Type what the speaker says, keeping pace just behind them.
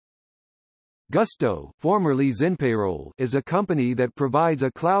Gusto, formerly ZenPayroll, is a company that provides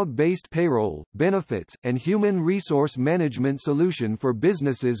a cloud-based payroll, benefits, and human resource management solution for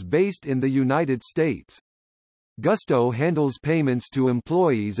businesses based in the United States. Gusto handles payments to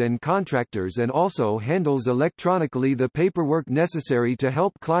employees and contractors and also handles electronically the paperwork necessary to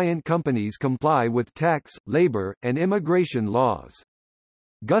help client companies comply with tax, labor, and immigration laws.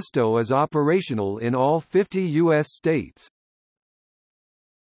 Gusto is operational in all 50 U.S. states.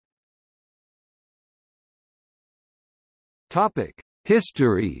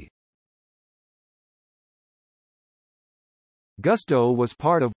 History. Gusto was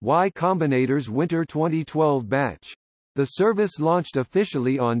part of Y Combinator's Winter 2012 batch. The service launched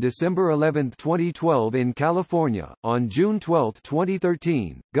officially on December 11, 2012 in California. On June 12,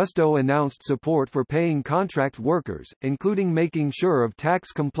 2013, Gusto announced support for paying contract workers, including making sure of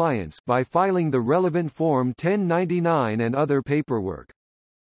tax compliance by filing the relevant Form 1099 and other paperwork.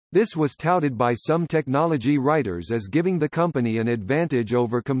 This was touted by some technology writers as giving the company an advantage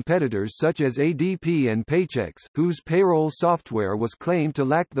over competitors such as ADP and Paychex, whose payroll software was claimed to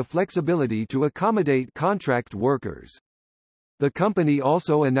lack the flexibility to accommodate contract workers. The company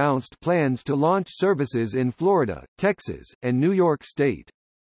also announced plans to launch services in Florida, Texas, and New York State.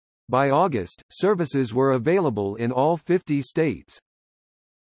 By August, services were available in all 50 states.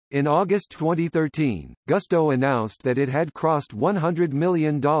 In August 2013, Gusto announced that it had crossed $100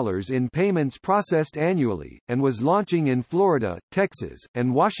 million in payments processed annually, and was launching in Florida, Texas,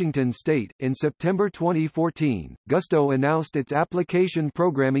 and Washington state. In September 2014, Gusto announced its Application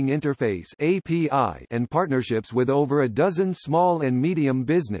Programming Interface (API) and partnerships with over a dozen small and medium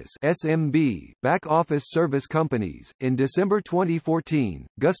business (SMB) back-office service companies. In December 2014,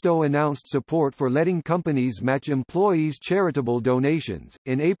 Gusto announced support for letting companies match employees' charitable donations.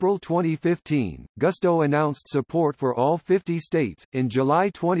 In April 2015, Gusto announced support for all 50 states. In July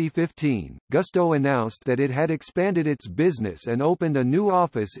 2015, Gusto announced that it had expanded its business and opened a new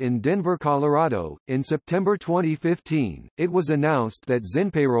office in Denver, Colorado. In September 2015, it was announced that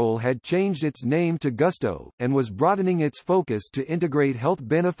ZenPayroll had changed its name to Gusto, and was broadening its focus to integrate health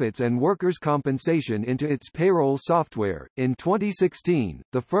benefits and workers' compensation into its payroll software. In 2016,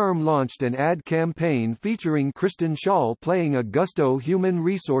 the firm launched an ad campaign featuring Kristen Schaal playing a Gusto human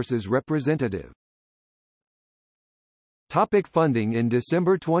resources representative. Topic funding. In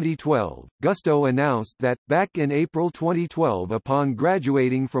December 2012, Gusto announced that, back in April 2012 upon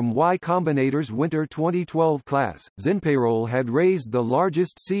graduating from Y Combinator's Winter 2012 class, ZenPayroll had raised the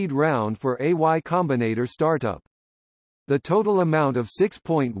largest seed round for a Y Combinator startup. The total amount of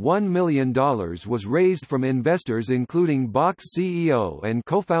 $6.1 million was raised from investors including Box CEO and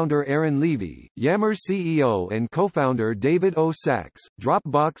co-founder Aaron Levy, Yammer CEO and co-founder David O. Sachs,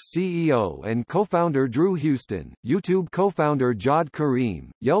 Dropbox CEO and co-founder Drew Houston, YouTube co-founder Jod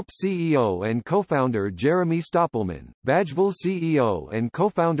Karim, Yelp CEO and co-founder Jeremy Stoppelman, Badgeville CEO and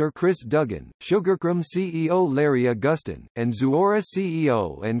co-founder Chris Duggan, SugarCrumb CEO Larry Augustin, and Zuora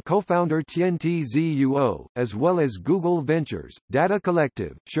CEO and co-founder TNT ZUO, as well as Google Ventures, Data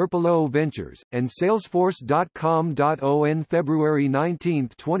Collective, Sherpalo Ventures, and Salesforce.com. On February 19,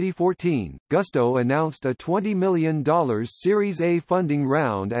 2014, Gusto announced a $20 million Series A funding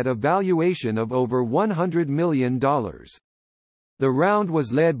round at a valuation of over $100 million. The round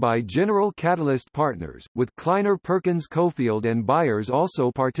was led by General Catalyst Partners, with Kleiner Perkins Cofield and Byers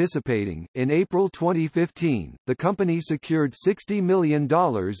also participating. In April 2015, the company secured $60 million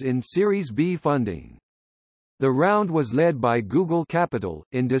in Series B funding. The round was led by Google Capital.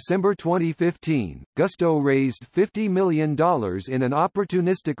 In December 2015, Gusto raised $50 million in an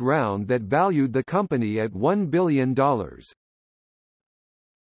opportunistic round that valued the company at $1 billion.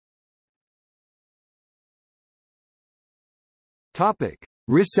 Topic: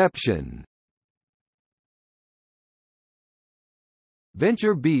 Reception.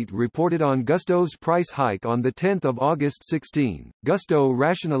 VentureBeat reported on Gusto's price hike on 10 August 16. Gusto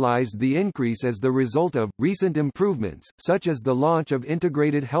rationalized the increase as the result of recent improvements, such as the launch of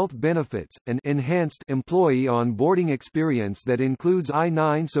integrated health benefits, an enhanced employee onboarding experience that includes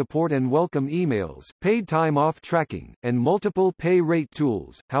I-9 support and welcome emails, paid time off tracking, and multiple pay rate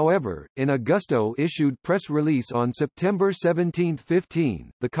tools. However, in a Gusto-issued press release on September 17,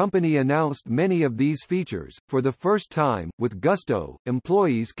 15, the company announced many of these features. For the first time, with Gusto,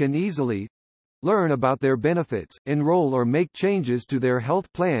 employees can easily learn about their benefits, enroll or make changes to their health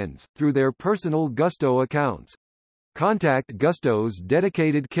plans, through their personal Gusto accounts. Contact Gusto's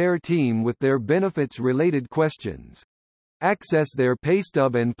dedicated care team with their benefits-related questions. Access their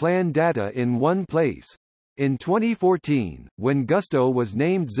paystub and plan data in one place. In 2014, when Gusto was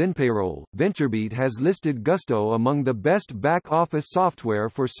named ZenPayroll, VentureBeat has listed Gusto among the best back-office software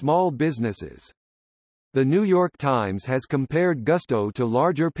for small businesses. The New York Times has compared Gusto to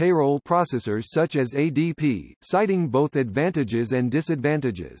larger payroll processors such as ADP, citing both advantages and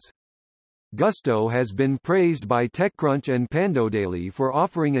disadvantages. Gusto has been praised by TechCrunch and PandoDaily for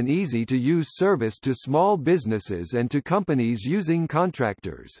offering an easy-to-use service to small businesses and to companies using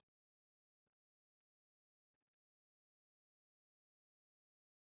contractors.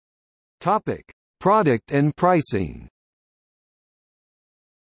 Topic: Product and pricing.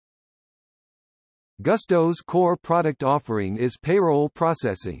 Gusto's core product offering is payroll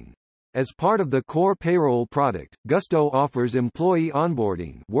processing. As part of the core payroll product, Gusto offers employee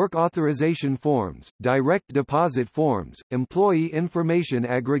onboarding, work authorization forms, direct deposit forms, employee information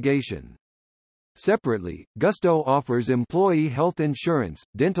aggregation. Separately, Gusto offers employee health insurance,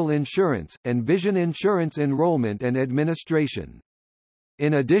 dental insurance, and vision insurance enrollment and administration.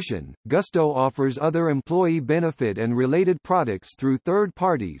 In addition, Gusto offers other employee benefit and related products through third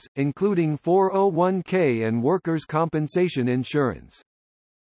parties, including 401k and workers' compensation insurance.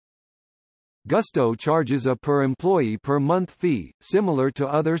 Gusto charges a per-employee per month fee, similar to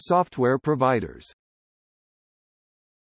other software providers.